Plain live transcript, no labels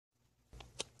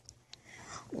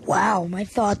Wow, my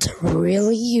thoughts are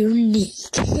really unique.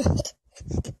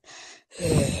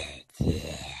 Yeah.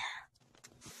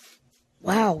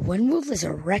 Wow, when will this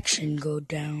erection go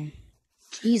down?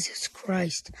 Jesus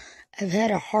Christ. I've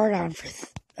had a hard-on for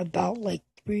about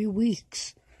 3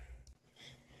 weeks.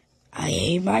 I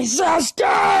hate my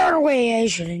sister! Wait, I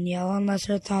shouldn't yell unless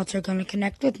her thoughts are gonna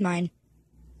connect with mine.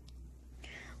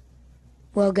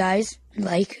 Well, guys,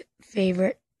 like,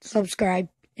 favorite, subscribe,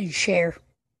 and share.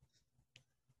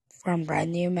 From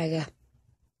Brand New Omega.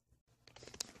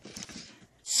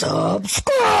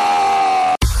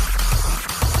 Subscribe!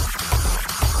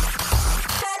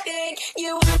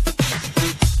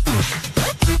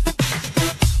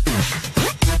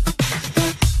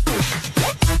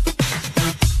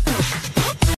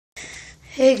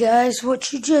 Hey guys,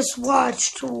 what you just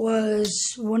watched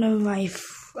was one of my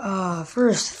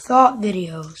first thought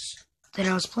videos that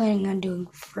I was planning on doing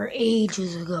for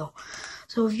ages ago.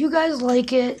 So if you guys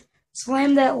like it,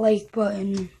 slam that like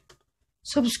button,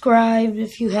 subscribe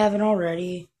if you haven't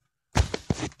already,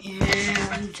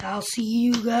 and I'll see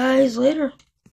you guys later.